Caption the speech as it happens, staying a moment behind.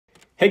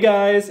Hey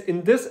guys,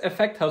 in this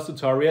Effect House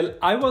tutorial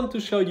I want to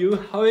show you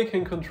how you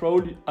can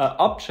control an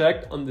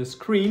object on the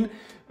screen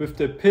with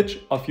the pitch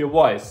of your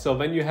voice. So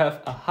when you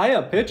have a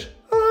higher pitch,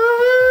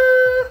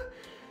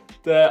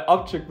 the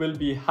object will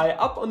be high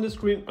up on the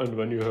screen, and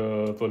when you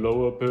have a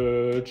lower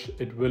pitch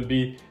it will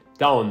be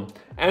down.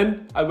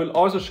 And I will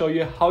also show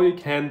you how you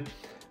can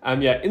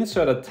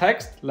insert a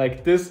text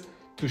like this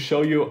to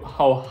show you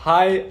how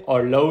high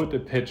or low the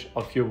pitch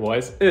of your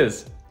voice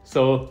is.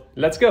 So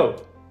let's go!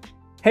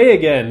 Hey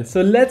again,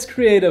 so let's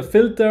create a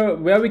filter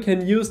where we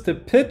can use the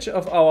pitch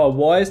of our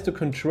voice to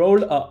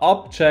control an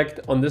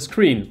object on the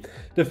screen.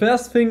 The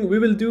first thing we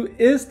will do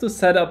is to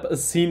set up a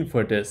scene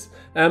for this.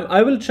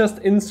 I will just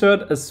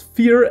insert a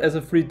sphere as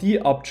a 3D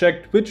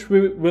object, which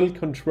we will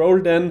control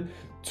then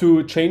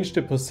to change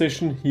the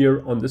position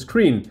here on the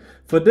screen.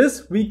 For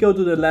this, we go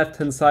to the left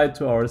hand side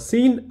to our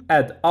scene,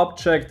 add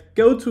object,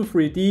 go to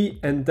 3D,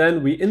 and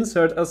then we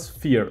insert a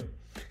sphere.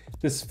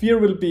 The sphere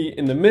will be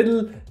in the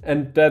middle,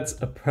 and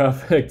that's a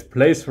perfect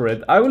place for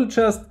it. I will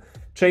just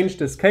change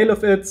the scale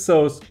of it,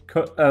 so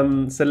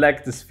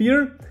select the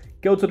sphere,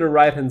 go to the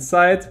right hand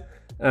side,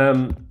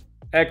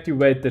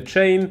 activate the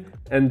chain,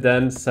 and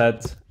then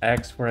set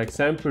X, for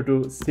example,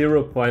 to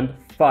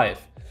 0.5.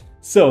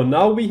 So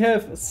now we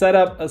have set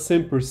up a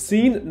simple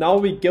scene. Now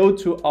we go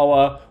to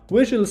our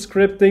visual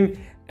scripting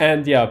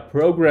and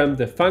program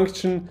the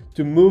function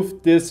to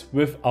move this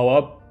with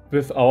our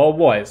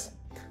voice.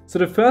 So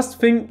the first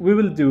thing we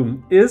will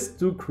do is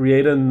to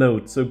create a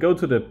node. So go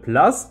to the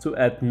plus to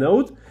add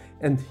node,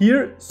 and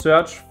here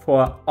search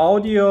for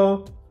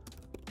audio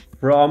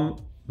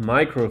from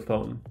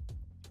microphone.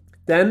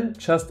 Then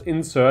just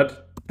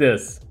insert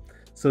this.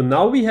 So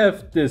now we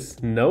have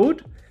this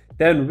node.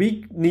 Then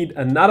we need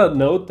another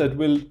node that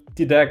will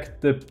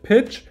detect the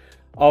pitch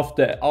of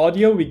the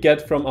audio we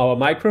get from our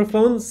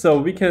microphone. So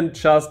we can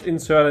just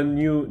insert a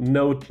new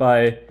node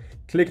by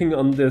clicking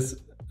on this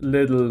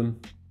little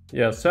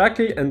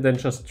circle and then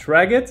just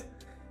drag it.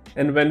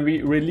 And when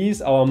we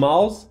release our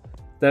mouse,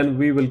 then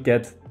we will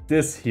get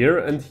this here.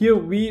 And here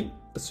we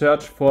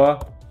search for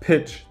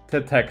pitch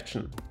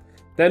detection.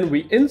 Then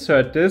we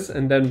insert this,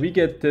 and then we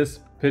get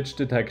this pitch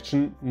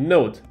detection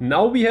node.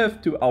 Now we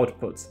have two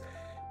outputs: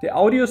 the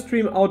audio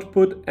stream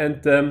output and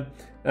the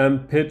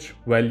pitch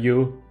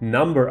value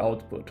number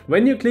output.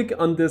 When you click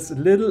on this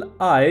little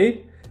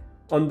eye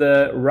on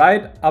the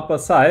right upper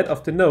side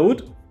of the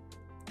node,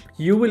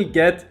 you will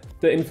get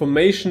the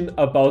information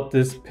about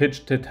this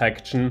pitch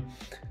detection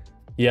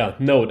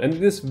node. And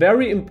it is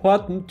very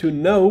important to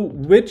know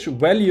which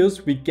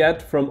values we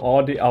get from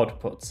all the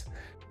outputs.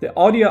 The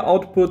audio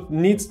output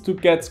needs to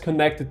get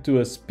connected to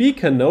a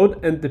speaker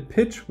node, and the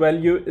pitch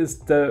value is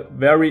the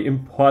very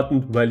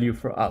important value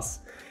for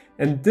us.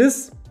 And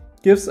this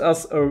gives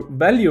us a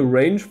value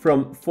range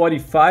from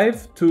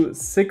 45 to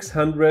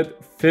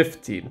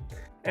 650.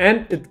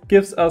 And it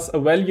gives us a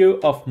value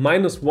of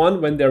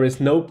 -1 when there is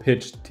no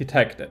pitch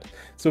detected.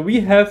 So we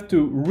have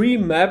to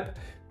remap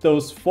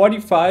those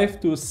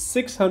 45 to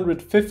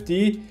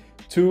 650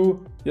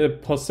 to the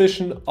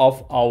position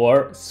of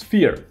our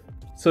sphere.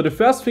 So the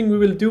first thing we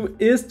will do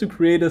is to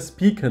create a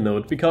speaker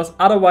node, because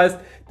otherwise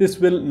this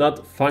will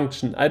not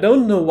function. I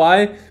don't know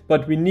why,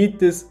 but we need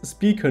this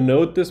speaker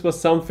node. This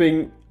was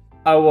something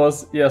I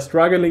was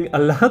struggling a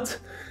lot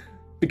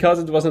because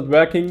it wasn't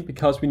working,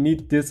 because we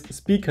need this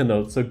speaker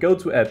node. So go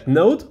to add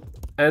node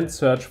and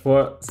search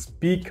for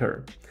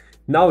speaker.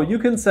 Now you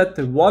can set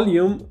the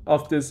volume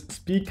of this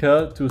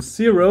speaker to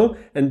 0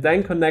 and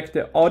then connect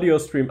the audio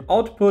stream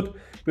output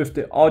with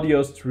the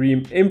audio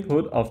stream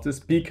input of the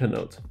speaker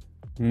node.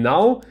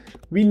 Now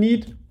we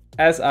need,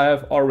 as I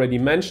have already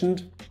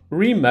mentioned,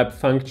 remap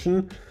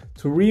function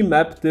to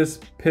remap this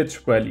pitch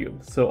value.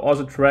 So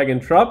also drag and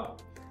drop,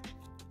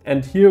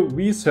 and here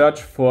we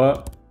search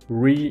for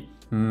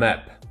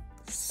remap.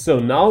 So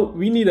now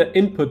we need an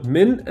input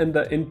min and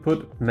the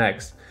input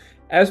max.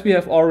 As we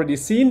have already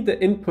seen, the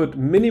input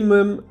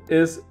minimum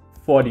is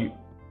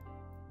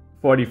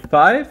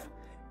 45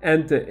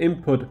 and the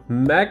input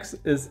max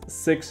is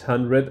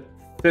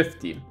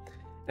 650.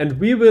 And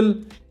we will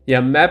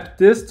map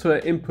this to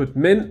an input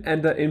min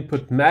and the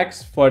input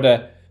max for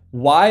the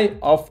Y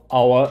of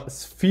our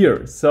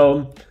sphere.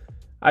 So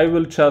I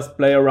will just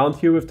play around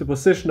here with the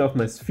position of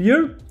my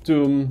sphere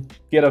to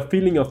get a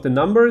feeling of the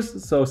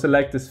numbers. So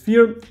select the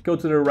sphere, go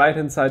to the right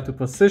hand side to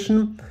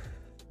position.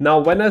 Now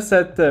when I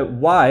set the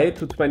Y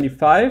to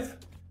 25,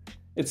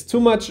 it's too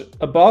much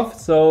above,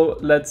 so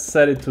let's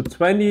set it to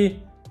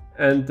 20,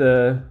 and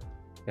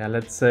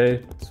let's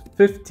say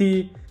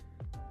 50,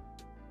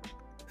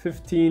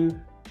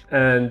 15,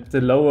 and the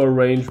lower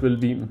range will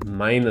be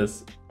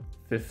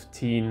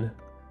 -15.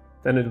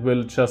 Then it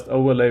will just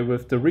overlay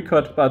with the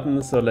record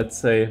button, so let's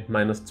say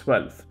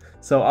 -12.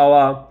 So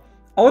our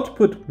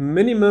output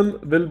minimum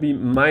will be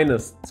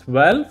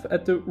 -12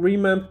 at the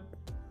remap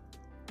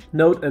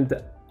node, and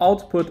the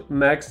output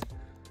max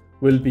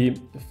will be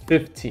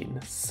 15.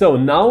 So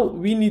now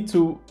we need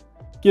to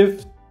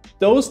give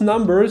those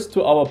numbers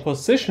to our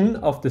position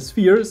of the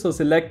sphere. So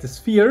select the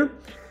sphere,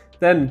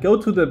 Then go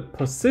to the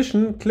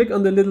position, click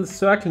on the little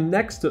circle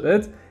next to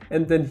it,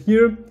 and then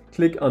here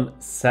click on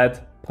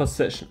set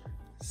position.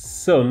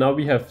 So now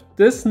we have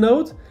this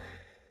node.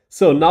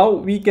 So now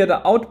we get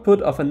an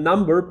output of a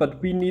number,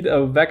 but we need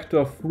a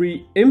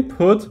vector-free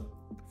input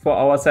for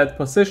our set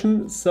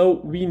position.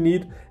 So we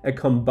need a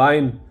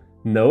combine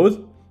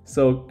node.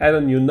 So add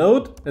a new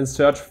node and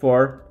search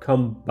for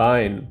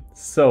combine.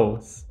 So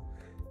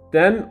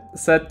then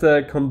set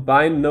the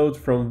combine node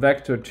from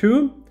vector2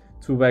 to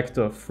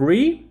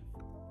vector3.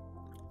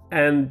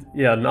 And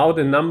yeah, now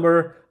the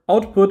number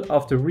output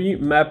of the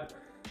remap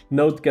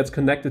node gets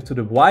connected to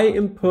the y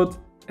input,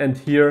 and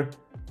here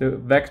the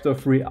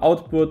vector-free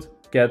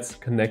output gets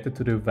connected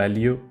to the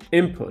value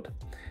input.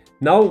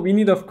 Now we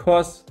need, of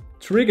course,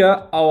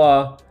 trigger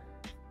our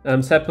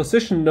set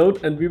position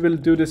node, and we will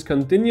do this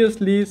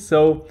continuously.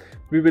 So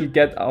we will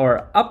get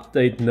our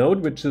update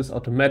node, which is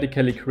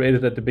automatically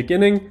created at the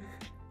beginning,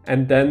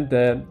 and then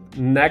the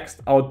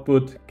next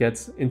output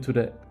gets into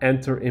the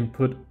enter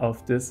input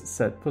of this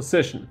set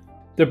position.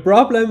 The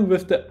problem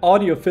with the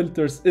audio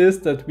filters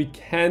is that we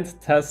can't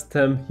test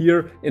them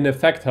here in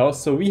Effect House,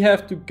 so we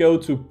have to go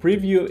to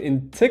preview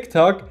in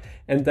TikTok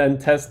and then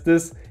test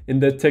this in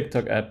the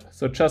TikTok app.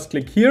 So just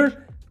click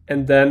here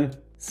and then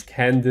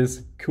scan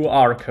this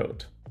QR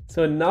code.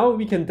 So now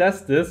we can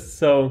test this.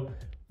 So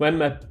when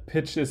my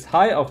pitch is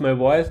high of my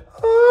voice,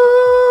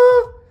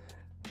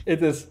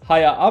 it is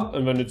higher up,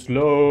 and when it's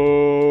low,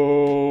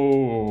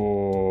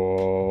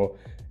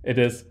 it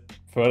is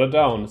further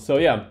down. So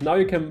yeah, now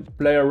you can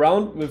play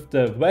around with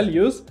the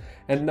values,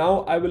 and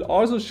now I will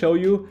also show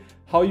you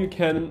how you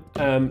can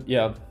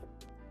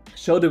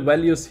show the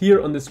values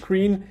here on the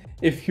screen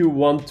if you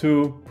want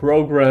to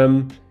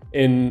program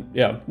in,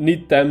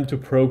 need them to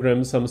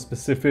program some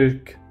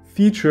specific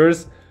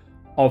features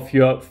of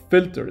your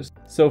filters.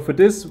 So for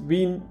this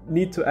we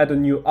need to add a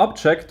new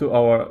object to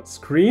our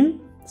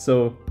screen.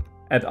 So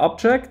add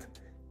object,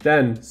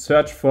 then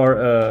search for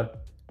a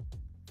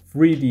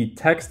 3D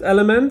text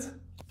element.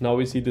 Now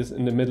we see this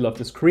in the middle of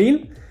the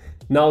screen.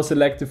 Now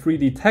select the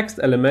 3D text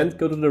element,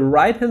 go to the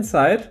right hand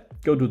side,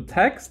 go to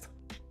text,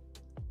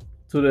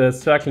 to the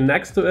circle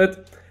next to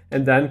it,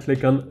 and then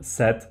click on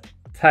set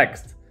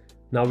text.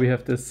 Now we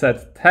have the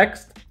set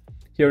text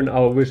here in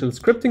our visual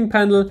scripting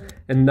panel,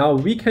 and now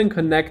we can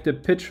connect the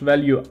pitch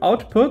value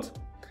output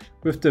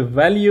with the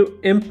value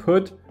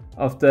input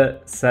of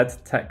the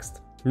set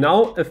text.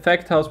 Now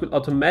Effect House will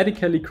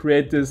automatically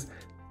create this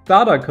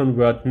data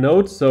convert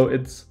node, so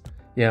it's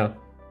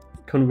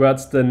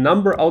converts the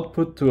number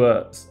output to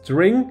a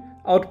string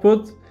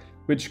output,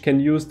 which can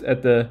use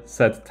at the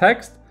set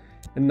text.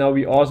 And now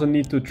we also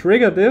need to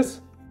trigger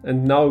this,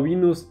 and now we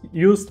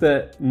use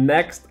the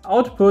next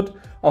output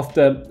of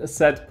the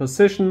set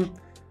position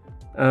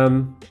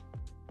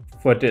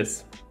for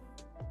this.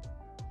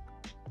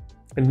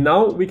 And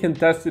now we can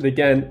test it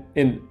again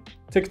in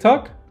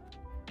TikTok.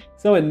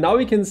 So, and now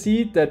we can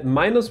see that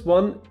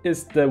 -1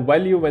 is the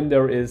value when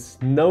there is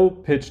no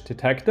pitch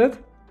detected.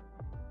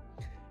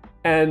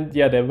 And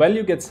yeah, the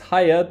value gets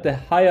higher the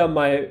higher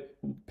my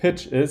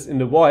pitch is in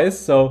the voice.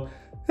 So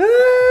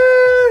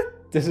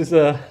this is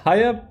a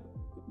higher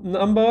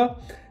number,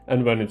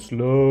 and when it's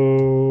low,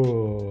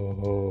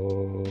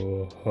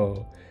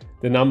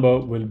 the number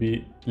will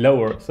be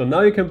lower. So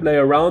now you can play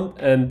around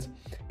and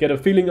get a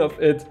feeling of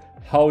it,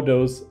 how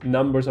those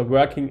numbers are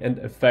working and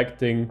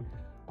affecting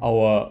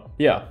our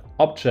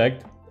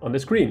object on the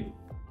screen.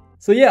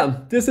 So yeah,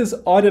 this is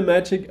all the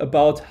magic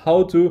about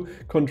how to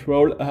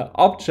control an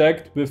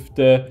object with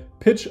the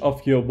pitch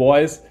of your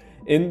voice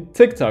in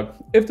TikTok.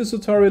 If this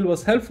tutorial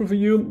was helpful for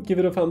you, give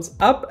it a thumbs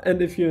up,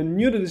 and if you're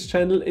new to this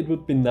channel, it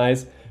would be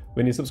nice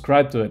when you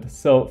subscribe to it.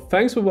 So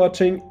thanks for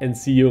watching, and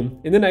see you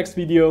in the next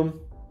video.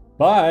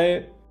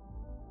 Bye!